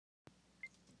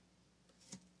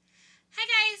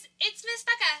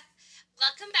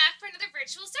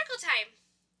virtual circle time.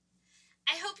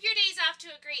 I hope your day's off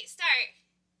to a great start.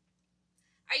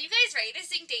 Are you guys ready to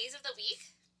sing Days of the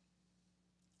Week?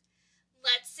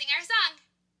 Let's sing our song.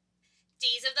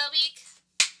 Days of the week.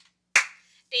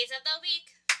 Days of the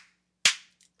week.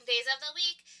 Days of the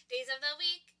week. Days of the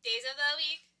week. Days of the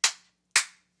week.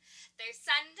 There's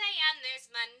Sunday and there's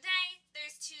Monday.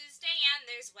 There's Tuesday and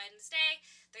there's Wednesday.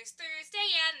 There's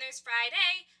Thursday and there's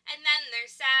Friday. And then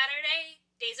there's Saturday.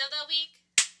 Days of the week.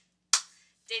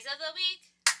 Days of the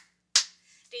week.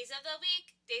 Days of the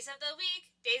week. Days of the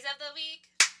week. Days of the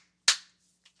week.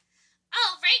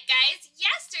 All right, guys.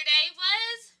 Yesterday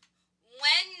was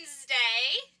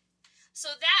Wednesday.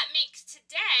 So that makes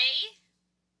today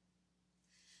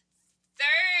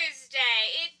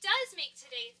Thursday. It does make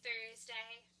today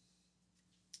Thursday.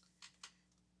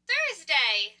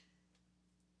 Thursday.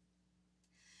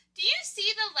 Do you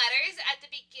see the letters at the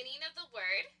beginning of the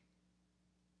word?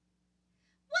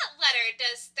 What letter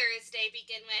does Thursday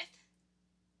begin with?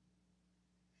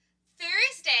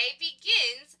 Thursday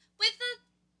begins with a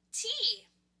T,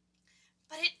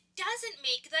 but it doesn't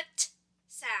make the T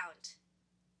sound.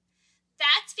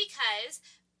 That's because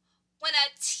when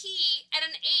a T and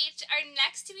an H are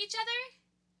next to each other,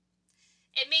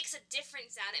 it makes a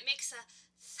different sound. It makes a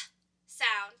th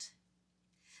sound.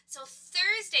 So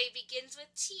Thursday begins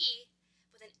with T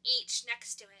with an H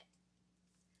next to it.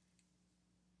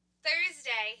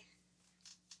 Thursday.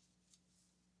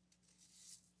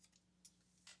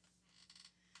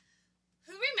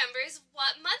 Who remembers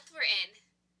what month we're in?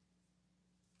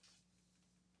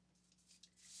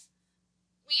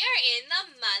 We are in the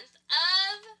month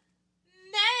of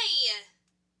May.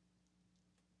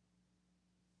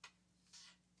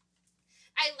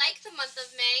 I like the month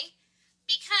of May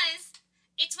because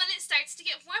it's when it starts to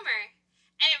get warmer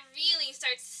and it really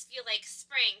starts to feel like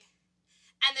spring.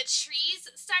 And the trees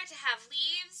start to have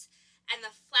leaves and the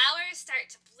flowers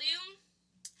start to bloom.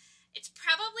 It's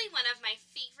probably one of my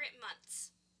favorite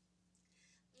months.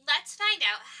 Let's find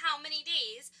out how many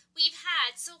days we've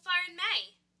had so far in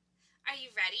May. Are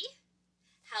you ready?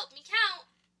 Help me count.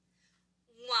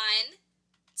 1,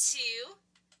 2,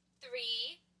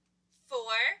 3,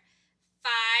 4,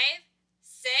 5,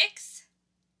 6,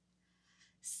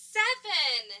 7.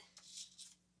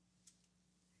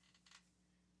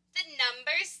 The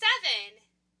number 7.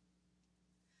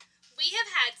 We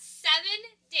have had 7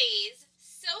 days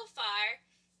so far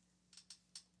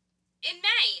in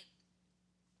May.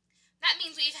 That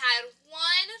means we've had 1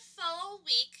 full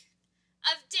week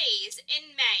of days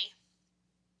in May.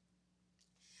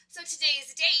 So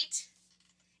today's date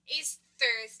is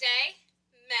Thursday,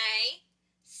 May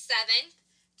 7th,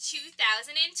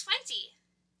 2020.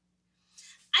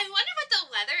 I wonder what the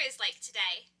weather is like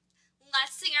today.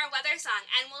 Let's sing our weather song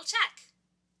and we'll check.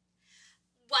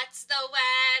 What's the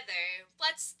weather?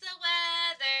 What's the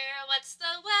weather? What's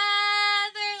the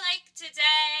weather like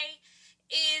today?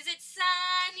 Is it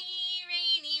sunny,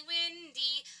 rainy,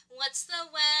 windy? What's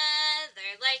the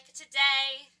weather like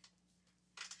today?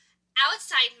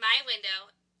 Outside my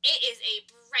window, it is a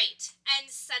bright and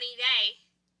sunny day.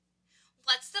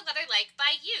 What's the weather like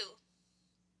by you?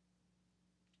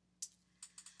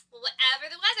 Well,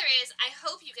 whatever the weather is, I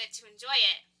hope you get to enjoy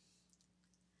it.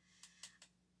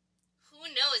 Who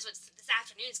knows what this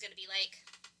afternoon is going to be like?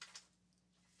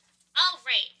 All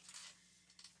right.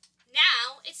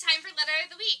 Now it's time for letter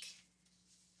of the week.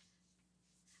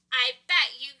 I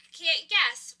bet you can't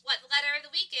guess what the letter of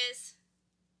the week is.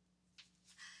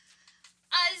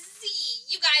 A Z.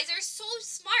 You guys are so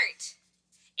smart.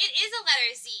 It is a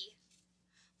letter Z.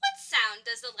 What sound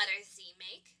does the letter Z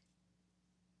make?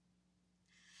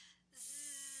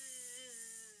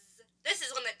 Z. This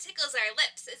is one that tickles our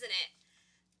lips, isn't it?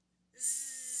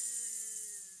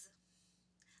 Z.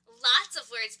 Lots of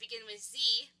words begin with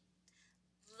Z,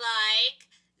 like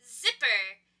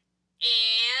zipper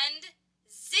and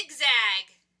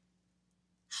zigzag.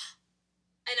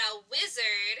 And a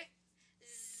wizard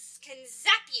can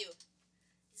zap you.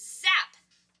 Zap.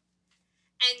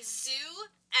 And zoo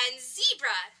and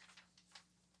zebra.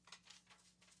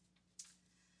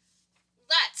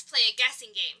 Let's play a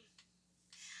guessing game.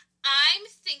 I'm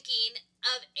thinking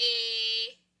of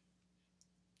a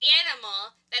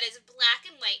animal that is black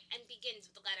and white and begins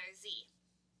with the letter Z.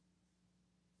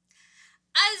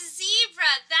 A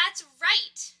zebra, that's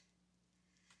right.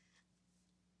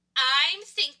 I'm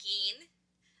thinking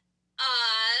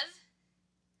of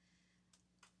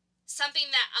something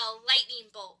that a lightning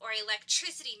bolt or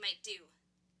electricity might do.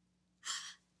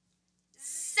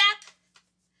 Zap.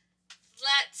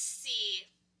 Let's see.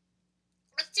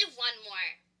 Let's do one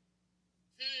more.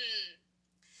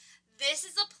 This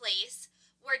is a place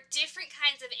where different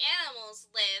kinds of animals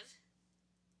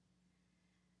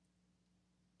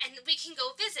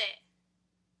visit?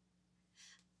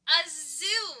 A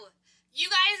zoo! You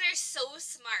guys are so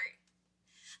smart.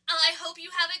 I hope you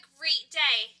have a great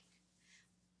day.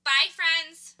 Bye,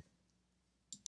 friends.